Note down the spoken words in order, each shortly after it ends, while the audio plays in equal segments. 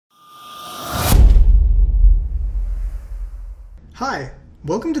Hi,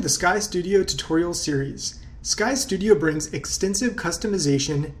 welcome to the Sky Studio tutorial series. Sky Studio brings extensive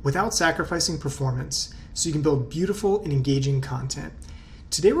customization without sacrificing performance, so you can build beautiful and engaging content.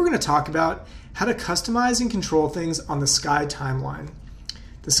 Today we're going to talk about how to customize and control things on the Sky timeline.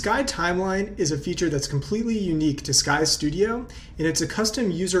 The Sky timeline is a feature that's completely unique to Sky Studio, and it's a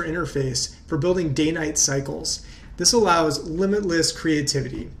custom user interface for building day-night cycles. This allows limitless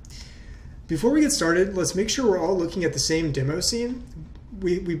creativity. Before we get started, let's make sure we're all looking at the same demo scene.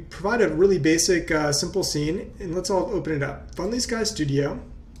 We provide a really basic, simple scene, and let's all open it up. Funly Sky Studio,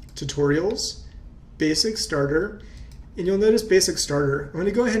 Tutorials, Basic Starter, and you'll notice Basic Starter. I'm going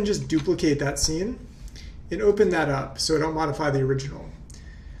to go ahead and just duplicate that scene and open that up so I don't modify the original.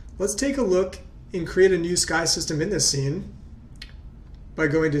 Let's take a look and create a new sky system in this scene by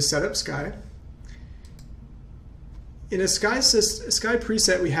going to Setup Sky. In a sky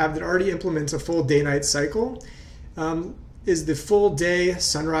preset we have that already implements a full day-night cycle is the full day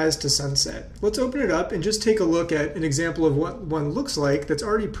sunrise to sunset. Let's open it up and just take a look at an example of what one looks like that's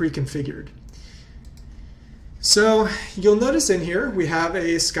already pre-configured. So you'll notice in here we have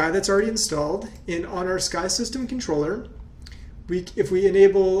a sky that's already installed, and on our sky system controller, if we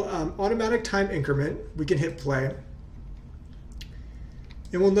enable automatic time increment, we can hit play.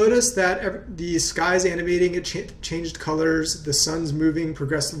 And we'll notice that the sky's animating, it changed colors, the sun's moving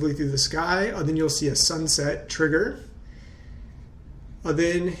progressively through the sky, and then you'll see a sunset trigger. And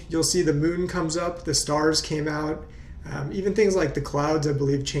then you'll see the moon comes up, the stars came out, even things like the clouds, I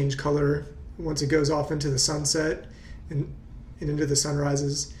believe, change color once it goes off into the sunset and into the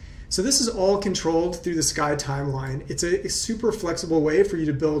sunrises. So this is all controlled through the Sky timeline. It's a super flexible way for you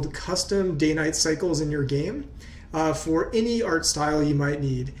to build custom day-night cycles in your game. For any art style you might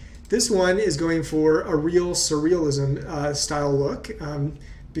need. This one is going for a real surrealism style look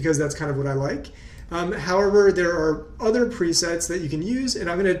because that's kind of what I like. However, there are other presets that you can use, and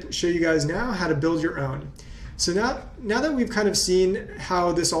I'm going to show you guys now how to build your own. So now that we've kind of seen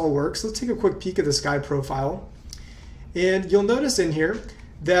how this all works, let's take a quick peek at the Sky profile. And you'll notice in here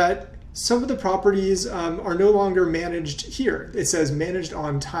that some of the properties are no longer managed here. It says managed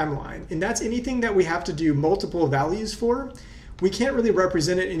on timeline, and that's anything that we have to do multiple values for. We can't really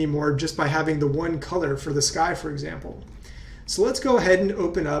represent it anymore just by having the one color for the sky, for example. So let's go ahead and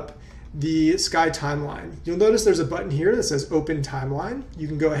open up the Sky timeline. You'll notice there's a button here that says Open Timeline. You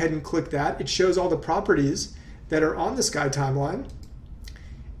can go ahead and click that. It shows all the properties that are on the Sky timeline,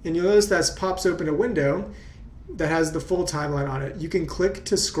 and you'll notice that pops open a window that has the full timeline on it. You can click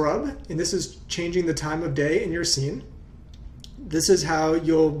to scrub, and this is changing the time of day in your scene. This is how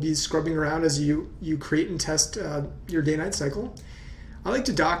you'll be scrubbing around as you create and test your day-night cycle. I like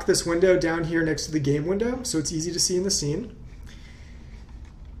to dock this window down here next to the game window so it's easy to see in the scene.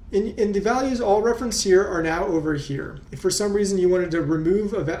 And the values all referenced here are now over here. If for some reason you wanted to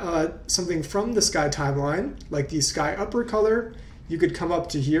remove something from the Sky timeline, like the sky upper color, you could come up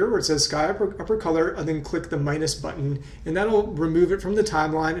to here where it says Sky upper color and then click the minus button, and that'll remove it from the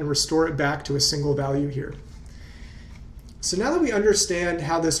timeline and restore it back to a single value here. So now that we understand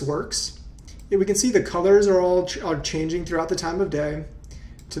how this works, we can see the colors are changing throughout the time of day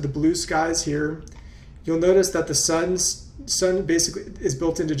to the blue skies here. You'll notice that the sun basically is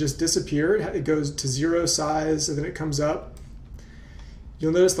built in to just disappear. It goes to 0 size and then it comes up.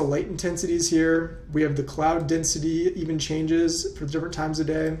 You'll notice the light intensities here. We have the cloud density even changes for different times of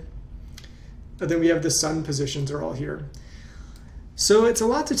day. And then we have the sun positions are all here. So it's a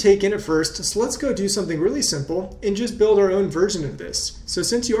lot to take in at first, so let's go do something really simple and just build our own version of this. So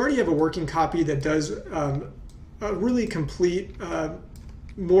since you already have a working copy that does a really complete,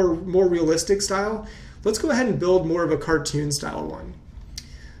 more realistic style, let's go ahead and build more of a cartoon style one.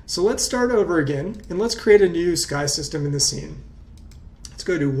 So let's start over again and let's create a new sky system in the scene. Let's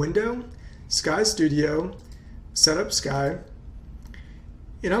go to Window, Sky Studio, Setup Sky,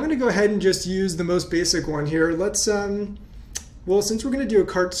 and I'm going to go ahead and just use the most basic one here. Let's, well, since we're going to do a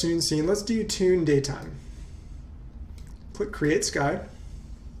cartoon scene, let's do Toon Daytime. Click Create Sky.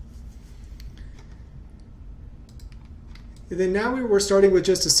 And then now we're starting with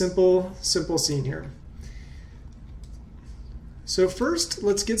just a simple scene here. So first,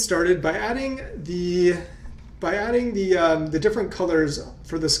 let's get started by adding the different colors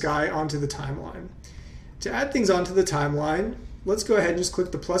for the sky onto the timeline. To add things onto the timeline, let's go ahead and just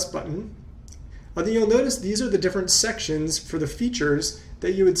click the plus button. Then you'll notice these are the different sections for the features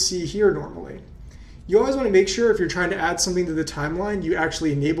that you would see here normally. You always want to make sure if you're trying to add something to the timeline, you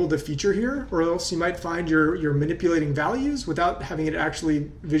actually enable the feature here, or else you might find you're manipulating values without having it actually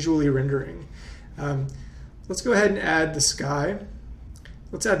visually rendering. Let's go ahead and add the sky.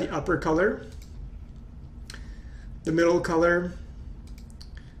 Let's add the upper color, the middle color,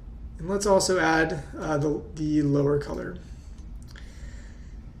 And let's also add the lower color.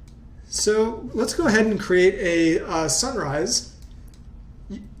 So let's go ahead and create a sunrise.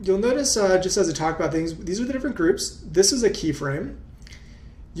 You'll notice, just as I talk about things, these are the different groups. This is a keyframe.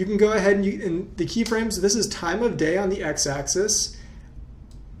 You can go ahead and in the keyframes, this is time of day on the x-axis.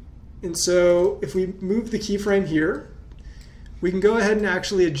 And so if we move the keyframe here, we can go ahead and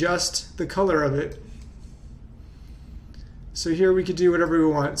actually adjust the color of it. So here we could do whatever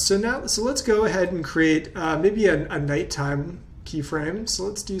we want. So let's go ahead and create maybe a nighttime keyframe. So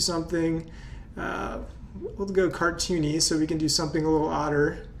let's do something, we'll go cartoony so we can do something a little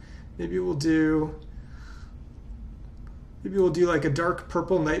odder. Maybe we'll do like a dark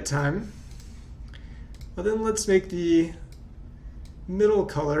purple nighttime. Well, then let's make the middle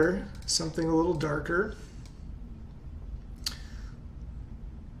color something a little darker.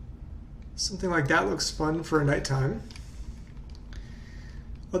 Something like that looks fun for a nighttime.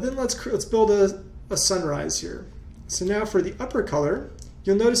 Well, then let's build a sunrise here. So now for the upper color,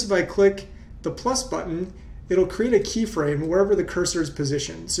 you'll notice if I click the plus button, it'll create a keyframe wherever the cursor is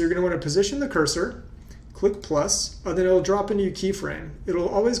positioned. So you're going to want to position the cursor, click plus, and then it'll drop a new keyframe. It'll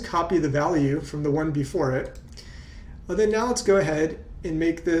always copy the value from the one before it. Well, then now let's go ahead and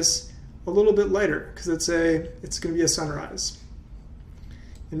make this a little bit lighter because it's going to be a sunrise.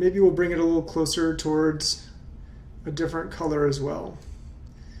 And maybe we'll bring it a little closer towards a different color as well.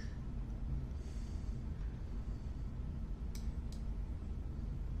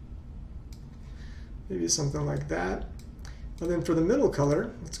 Maybe something like that. And then for the middle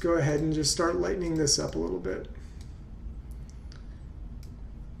color, let's go ahead and just start lightening this up a little bit.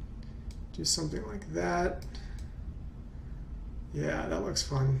 Do something like that. Yeah, that looks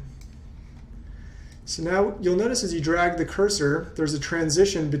fun. So now you'll notice as you drag the cursor, there's a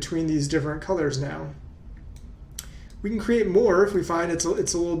transition between these different colors now. We can create more if we find it's a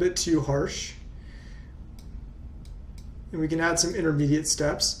little bit too harsh. And we can add some intermediate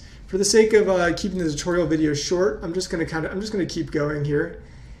steps. For the sake of keeping the tutorial video short, I'm just going to keep going here.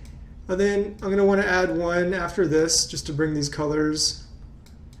 And then I'm going to want to add one after this just to bring these colors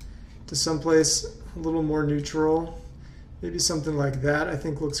to someplace a little more neutral. Maybe something like that I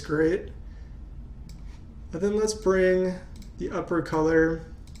think looks great. And then let's bring the upper color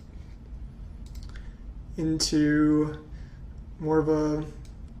into more of a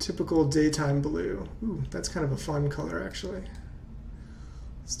typical daytime blue. Ooh, that's kind of a fun color actually.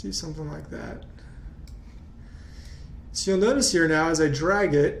 Let's do something like that. So you'll notice here now as I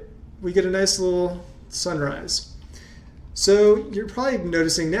drag it, we get a nice little sunrise. So you're probably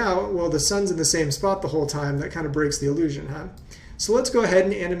noticing now, well, the sun's in the same spot the whole time. That kind of breaks the illusion, huh? So let's go ahead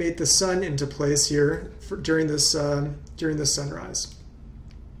and animate the sun into place here during this sunrise.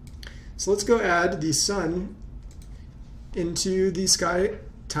 So let's go add the sun into the sky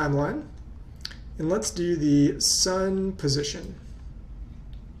timeline, and let's do the sun position.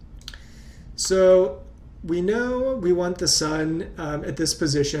 So we know we want the sun at this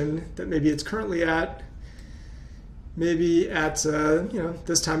position that maybe it's currently at. Maybe at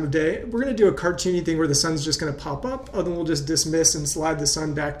this time of day. We're going to do a cartoony thing where the sun's just going to pop up, and then we'll just dismiss and slide the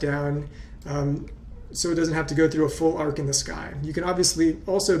sun back down so it doesn't have to go through a full arc in the sky. You can obviously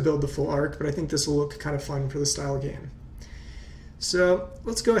also build the full arc, but I think this will look kind of fun for the style game. So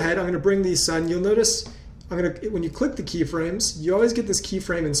let's go ahead. I'm going to bring the sun. You'll notice when you click the keyframes, you always get this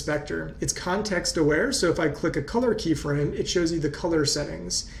Keyframe Inspector. It's context aware, so if I click a color keyframe, it shows you the color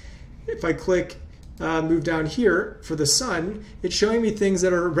settings. If I click move down here for the sun, it's showing me things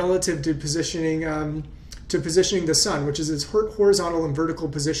that are relative to positioning the sun, which is its horizontal and vertical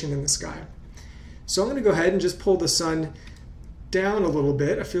position in the sky. So I'm going to go ahead and just pull the sun down a little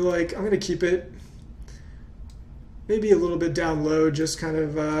bit. I feel like I'm going to keep it maybe a little bit down low, just kind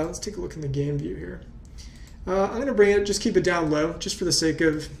of, let's take a look in the game view here. I'm going to bring it, just keep it down low, just for the sake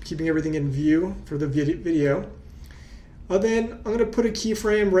of keeping everything in view for the video. Then I'm going to put a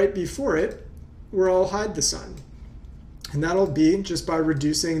keyframe right before it, where I'll hide the sun. And that'll be just by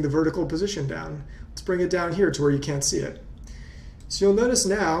reducing the vertical position down. Let's bring it down here to where you can't see it. So you'll notice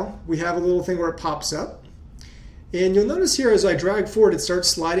now we have a little thing where it pops up. And you'll notice here as I drag forward, it starts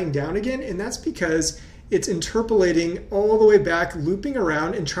sliding down again, and that's because it's interpolating all the way back, looping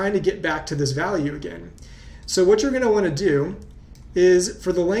around, and trying to get back to this value again. So what you're going to want to do is,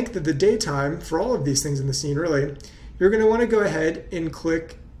 for the length of the daytime, for all of these things in the scene really, you're going to want to go ahead and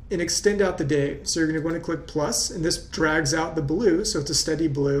click and extend out the day. So you're going to want to click plus, and this drags out the blue, so it's a steady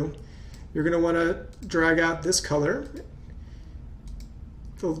blue. You're going to want to drag out this color.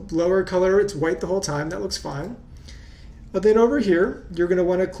 The lower color, it's white the whole time, that looks fine. But then over here, you're going to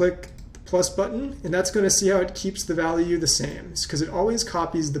want to click plus button, and that's going to see how it keeps the value the same, because it always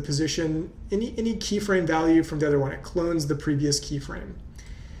copies the position, any keyframe value from the other one. It clones the previous keyframe.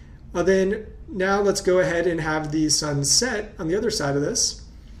 Then now let's go ahead and have the sun set on the other side of this.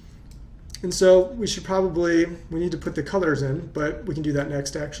 And so we need to put the colors in, but we can do that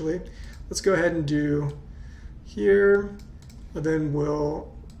next actually. Let's go ahead and do here, and then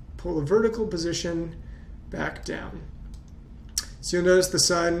we'll pull the vertical position back down. So you'll notice the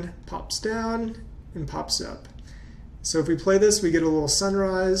sun pops down and pops up. So if we play this, we get a little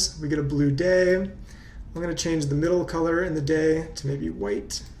sunrise, we get a blue day. I'm going to change the middle color in the day to maybe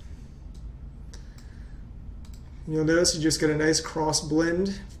white. And you'll notice you just get a nice cross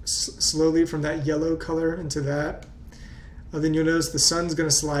blend slowly from that yellow color into that. Then you'll notice the sun's going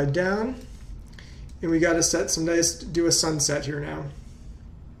to slide down, and we got to do a sunset here now.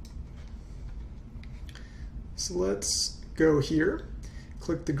 So let's go here,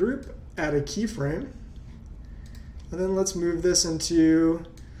 click the group, add a keyframe, and then let's move this into,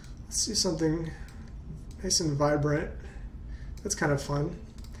 let's do something nice and vibrant. That's kind of fun.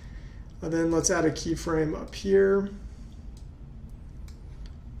 And then let's add a keyframe up here.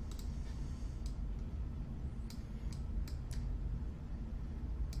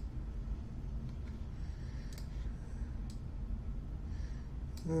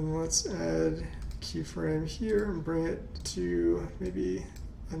 And let's add keyframe here and bring it to maybe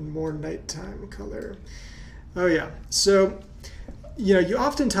a more nighttime color. Oh yeah, so you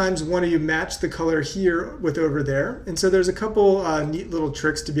oftentimes want to match the color here with over there, and so there's a couple neat little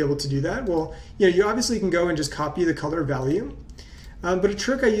tricks to be able to do that. Well, you obviously can go and just copy the color value, but a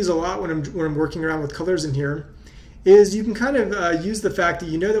trick I use a lot when I'm working around with colors in here is you can kind of use the fact that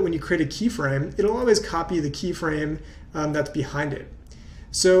that when you create a keyframe, it'll always copy the keyframe that's behind it.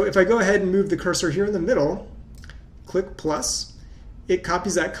 So if I go ahead and move the cursor here in the middle, click plus, it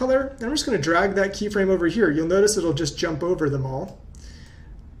copies that color, and I'm just going to drag that keyframe over here. You'll notice it'll just jump over them all.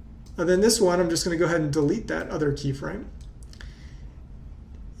 And then this one, I'm just going to go ahead and delete that other keyframe.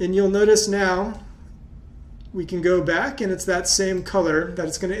 And you'll notice now we can go back, and it's that same color that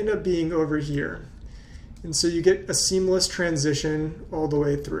it's going to end up being over here. And so you get a seamless transition all the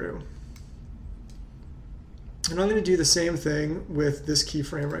way through. And I'm going to do the same thing with this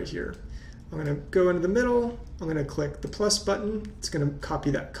keyframe right here. I'm going to go into the middle, I'm going to click the plus button, it's going to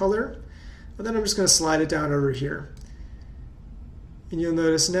copy that color, and then I'm just going to slide it down over here. And you'll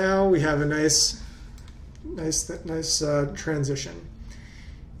notice now we have a nice transition.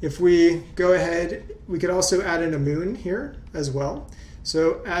 If we go ahead, we could also add in a moon here as well.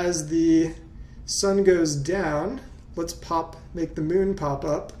 So as the sun goes down, let's make the moon pop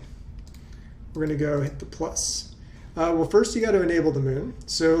up. We're going to go hit the plus. Well, first you got to enable the moon.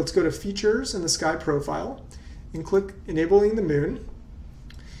 So let's go to Features in the Sky Profile and click Enabling the Moon.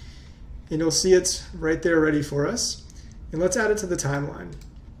 And you'll see it's right there ready for us. And let's add it to the timeline.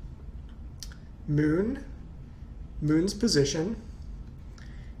 Moon's position.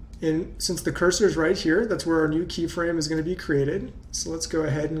 And since the cursor is right here, that's where our new keyframe is going to be created. So let's go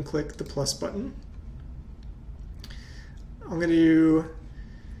ahead and click the plus button. I'm going to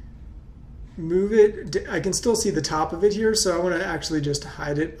move it. I can still see the top of it here, so I want to actually just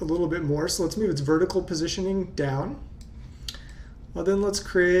hide it a little bit more. So let's move its vertical positioning down. Well, then let's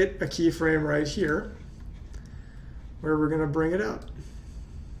create a keyframe right here where we're going to bring it up.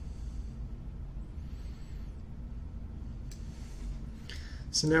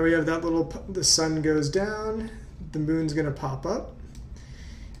 So now we have that the sun goes down, the moon's going to pop up.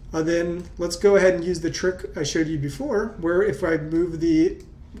 Then let's go ahead and use the trick I showed you before, where if I move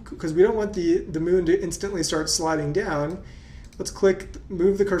because we don't want the moon to instantly start sliding down, let's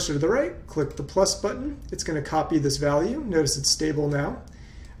move the cursor to the right, click the plus button. It's going to copy this value. Notice it's stable now.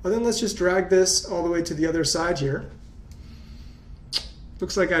 And then let's just drag this all the way to the other side here.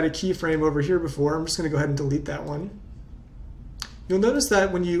 Looks like I had a keyframe over here before. I'm just going to go ahead and delete that one. You'll notice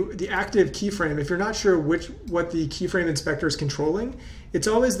that when the active keyframe, if you're not sure what the keyframe inspector is controlling, it's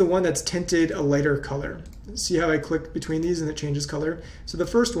always the one that's tinted a lighter color. See how I click between these and it changes color? So the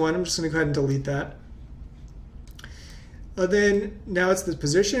first one, I'm just going to go ahead and delete that. Then now it's the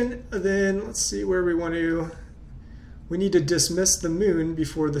position. Then let's see where we need to dismiss the moon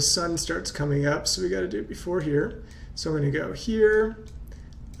before the sun starts coming up. So we got to do it before here. So I'm going to go here.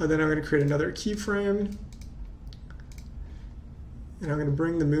 Then I'm going to create another keyframe. And I'm going to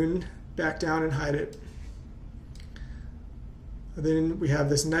bring the moon back down and hide it. And then we have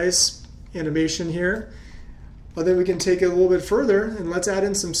this nice animation here. And then we can take it a little bit further and let's add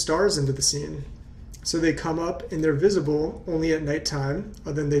in some stars into the scene. So they come up and they're visible only at nighttime,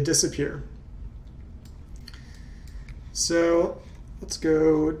 and then they disappear. So Let's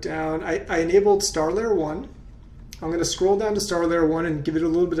go down. I enabled star layer 1. I'm going to scroll down to star layer 1 and give it a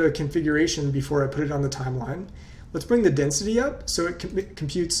little bit of configuration before I put it on the timeline. Let's bring the density up so it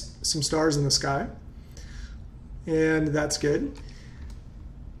computes some stars in the sky. And that's good.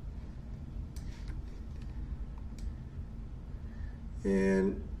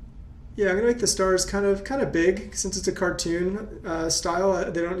 And yeah, I'm going to make the stars kind of big. Since it's a cartoon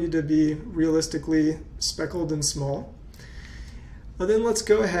style, they don't need to be realistically speckled and small. Well, then let's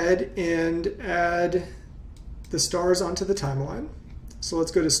go ahead and add the stars onto the timeline. So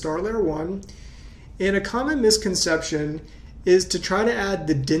let's go to star layer 1. And a common misconception is to try to add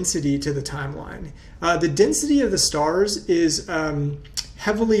the density to the timeline. The density of the stars is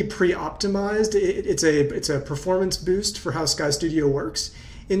heavily pre-optimized. It's a performance boost for how Sky Studio works.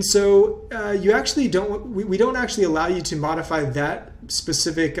 And so you actually we don't actually allow you to modify that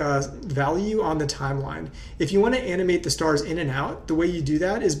specific value on the timeline. If you want to animate the stars in and out, the way you do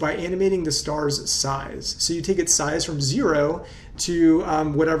that is by animating the star's size. So you take its size from 0 to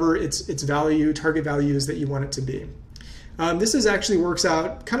whatever its value, target value is that you want it to be. This actually works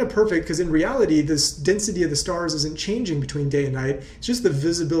out kind of perfect because in reality, this density of the stars isn't changing between day and night. It's just the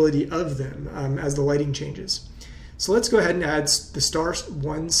visibility of them as the lighting changes. So let's go ahead and add the star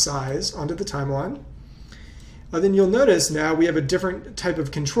 1 size onto the timeline. Then you'll notice now we have a different type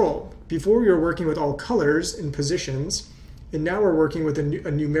of control. Before we were working with all colors and positions, and now we're working with a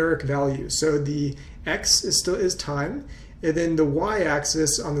numeric value. So the X is time, and then the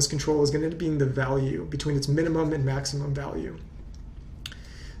Y-axis on this control is going to end up being the value between its minimum and maximum value.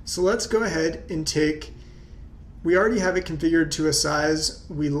 So let's go ahead and we already have it configured to a size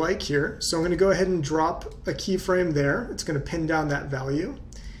we like here. So I'm going to go ahead and drop a keyframe there. It's going to pin down that value.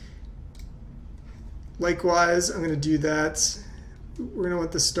 Likewise, I'm going to do that. We're going to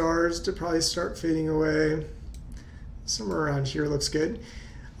want the stars to probably start fading away. Somewhere around here looks good.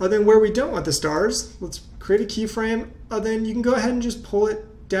 Then where we don't want the stars, let's create a keyframe. Then you can go ahead and just pull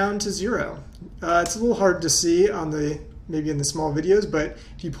it down to 0. It's a little hard to see on maybe in the small videos, but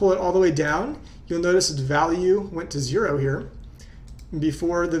if you pull it all the way down, you'll notice its value went to 0 here.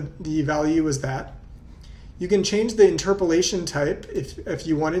 Before the value was that. You can change the interpolation type if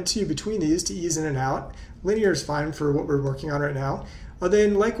you wanted to between these to ease in and out. Linear is fine for what we're working on right now.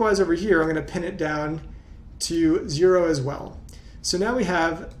 Then likewise over here, I'm going to pin it down to 0 as well. So now we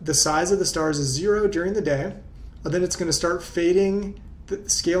have the size of the stars is 0 during the day. Then it's going to start fading,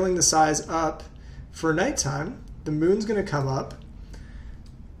 scaling the size up for nighttime. The moon's going to come up.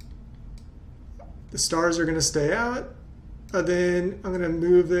 The stars are going to stay out. Then I'm going to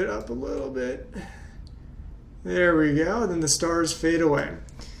move it up a little bit. There we go. Then the stars fade away.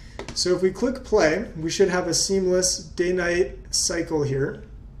 So if we click play, we should have a seamless day-night cycle here.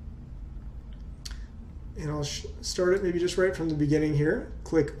 And I'll start it maybe just right from the beginning here.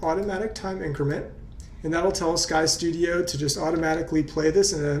 Click automatic time increment. And that'll tell Sky Studio to just automatically play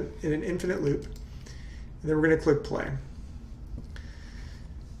this in an infinite loop. And then we're going to click play.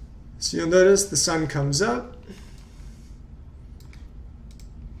 So you'll notice the sun comes up.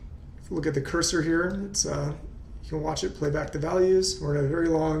 If you look at the cursor here, you can watch it play back the values. We're in a very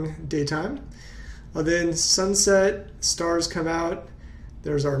long daytime. Then sunset, stars come out.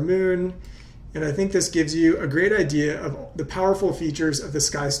 There's our moon. And I think this gives you a great idea of the powerful features of the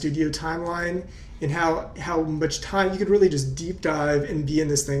Sky Studio timeline and how much time you could really just deep dive and be in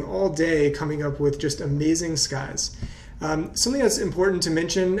this thing all day coming up with just amazing skies. Something that's important to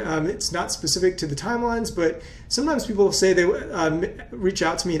mention, it's not specific to the timelines, but sometimes people say they reach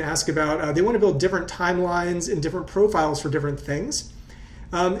out to me and ask about, they want to build different timelines and different profiles for different things.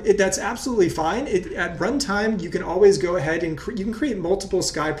 That's absolutely fine. At runtime, you can always go ahead and you can create multiple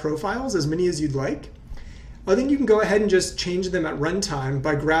sky profiles, as many as you'd like. Then you can go ahead and just change them at runtime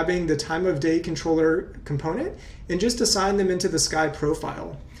by grabbing the time of day controller component and just assign them into the sky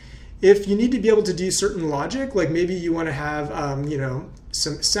profile. If you need to be able to do certain logic, like maybe you want to have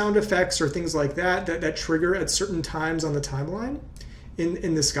some sound effects or things like that trigger at certain times on the timeline,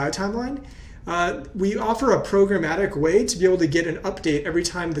 in the sky timeline, we offer a programmatic way to be able to get an update every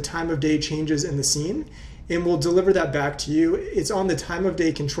time the time of day changes in the scene, and we'll deliver that back to you. It's on the time of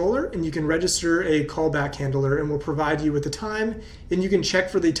day controller, and you can register a callback handler, and we'll provide you with the time, and you can check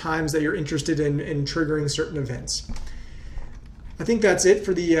for the times that you're interested in triggering certain events. I think that's it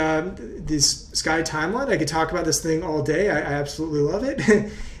for this Sky timeline. I could talk about this thing all day. I absolutely love it.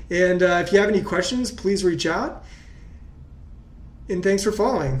 And if you have any questions, please reach out. And thanks for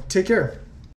following. Take care.